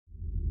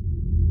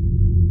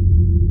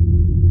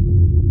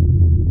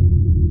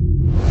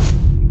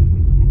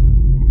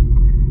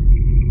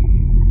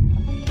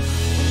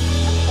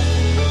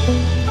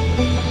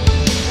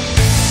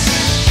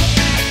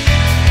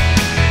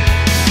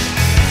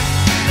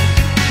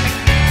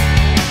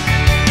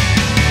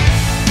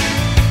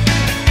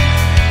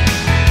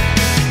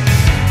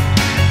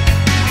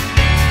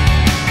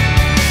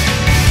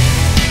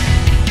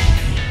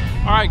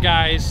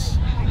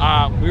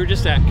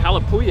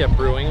Calapooia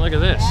Brewing. Look at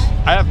this.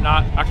 I have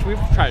not, actually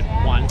we've tried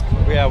one.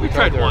 Yeah, we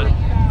tried one.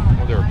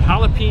 Their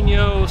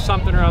jalapeno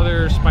something or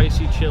other,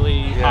 spicy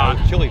chili,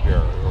 hot. chili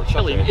beer or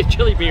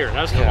Chili beer,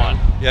 that's the one.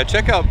 Yeah,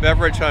 check out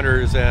Beverage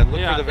Hunters and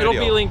look for the video.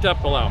 It'll be linked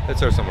up below. It's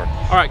there somewhere.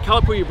 All right,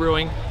 Calapooia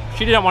Brewing.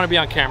 She didn't want to be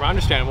on camera,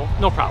 understandable,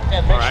 no problem.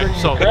 All right,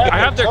 so I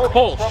have their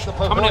Kolsch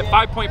coming at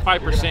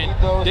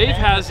 5.5%. Dave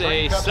has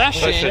a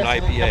session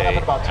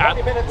IPA.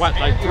 At what,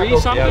 like 3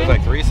 something? Yeah, it was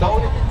like 3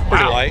 something.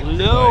 Pretty light.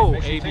 Low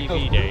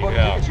ABV, Dave.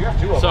 Yeah.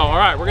 So, all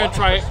right, we're gonna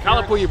try it.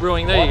 Calapooia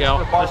Brewing. There you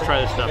go. Let's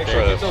try this stuff. Make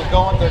sure you get those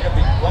going. They're going to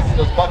be collecting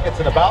those buckets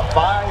in about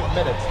 5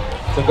 minutes.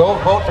 So go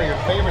vote for your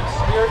favorite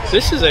spirits.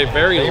 This is a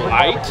very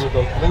light,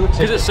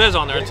 because it says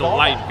on there it's a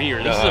light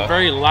beer. This is a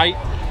very light,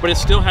 but it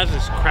still has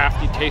this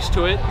crafty taste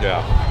to it.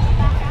 Yeah.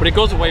 But it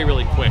goes away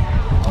really quick.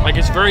 Like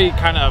it's very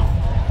kind of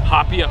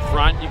hoppy up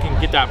front. You can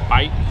get that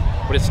bite,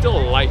 but it's still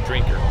a light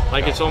drinker.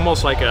 Like it's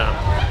almost like a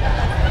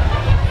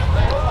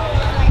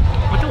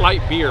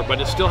light beer,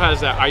 but it still has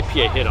that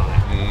IPA hit on it.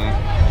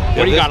 Mm-hmm.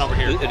 What do you got over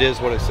here? It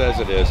is what it says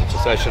it is. It's a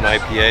session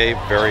IPA,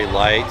 very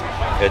light.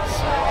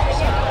 It's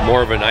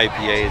more of an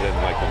IPA than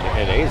like the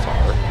NAs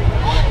are.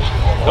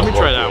 Let me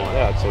try that one.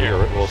 Yeah, so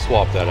we'll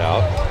swap that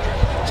out.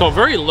 So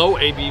very low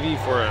ABV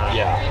for a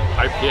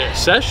IPA,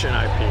 session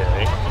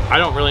IPA. I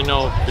don't really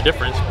know the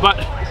difference,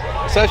 but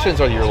sessions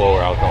are your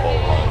lower alcohol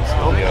ones.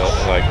 Okay. You know,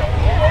 like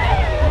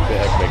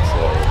that makes a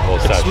little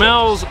session. It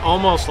smells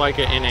almost like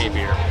an NA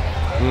beer.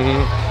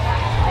 Mm-hmm.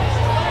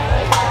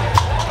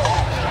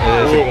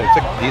 It's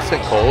a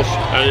decent Kolsch.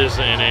 That is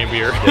an NA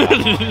beer.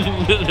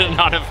 Yeah.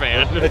 Not a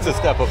fan. It's a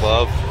step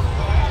above.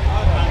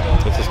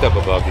 It's a step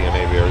above the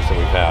NA beers that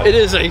we've had. It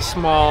is a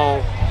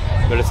small,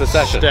 but it's a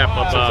session step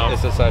above.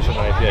 It's a session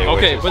IPA.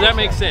 Okay, but that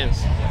makes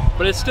sense.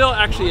 But it's still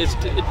actually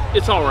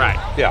it's all right.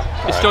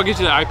 Yeah. It still gives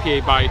you the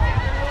IPA bite,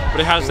 but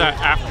it has that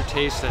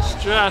aftertaste that's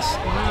just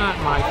not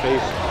my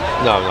favorite.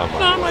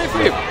 Not my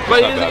favorite.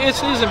 But it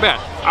isn't bad.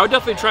 I would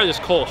definitely try this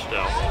Kolsch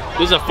though.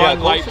 This is a fun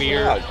light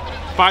beer.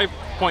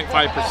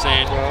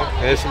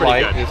 5.5%. It's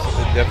light. Good. It's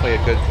definitely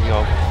a good,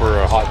 for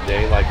a hot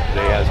day like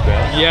today has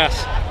been.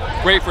 Yes,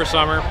 great for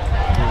summer.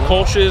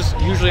 Kolsch is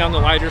usually on the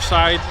lighter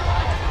side,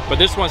 but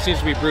this one seems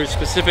to be brewed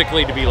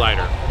specifically to be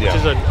lighter,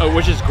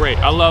 which is great.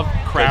 I love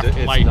craft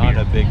light beer. It's not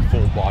a big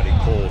full body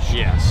Kolsch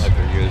like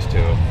they're used to.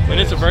 And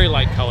it's a very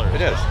light color.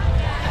 It is.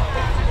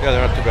 Yeah,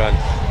 they're not too bad.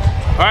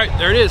 All right,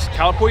 there it is.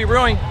 Calapooia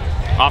Brewing.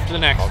 Off to the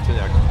next. Off to the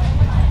next.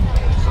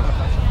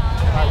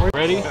 All right,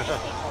 ready?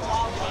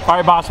 All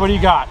right, boss, what do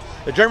you got?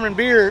 The German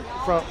beer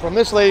from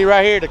this lady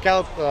right here, the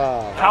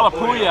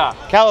Calapooia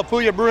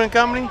Brewing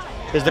Company,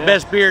 is the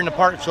best beer in the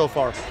park so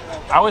far.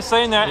 I was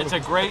saying that it's a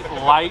great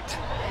light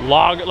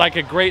like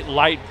a great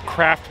light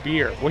craft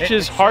beer, which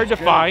is hard to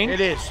find. It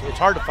is. It's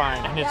hard to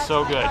find. And it's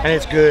so good. And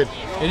it's good.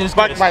 It is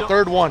like my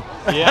third one.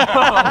 Yeah.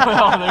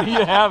 Well, there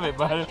you have it,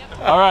 buddy.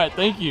 All right,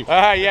 thank you.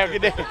 All right, you have a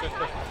good day.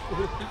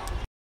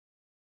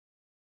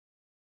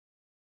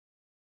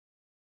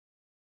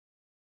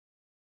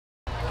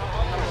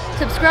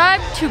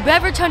 Subscribe to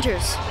Beverage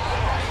Hunters.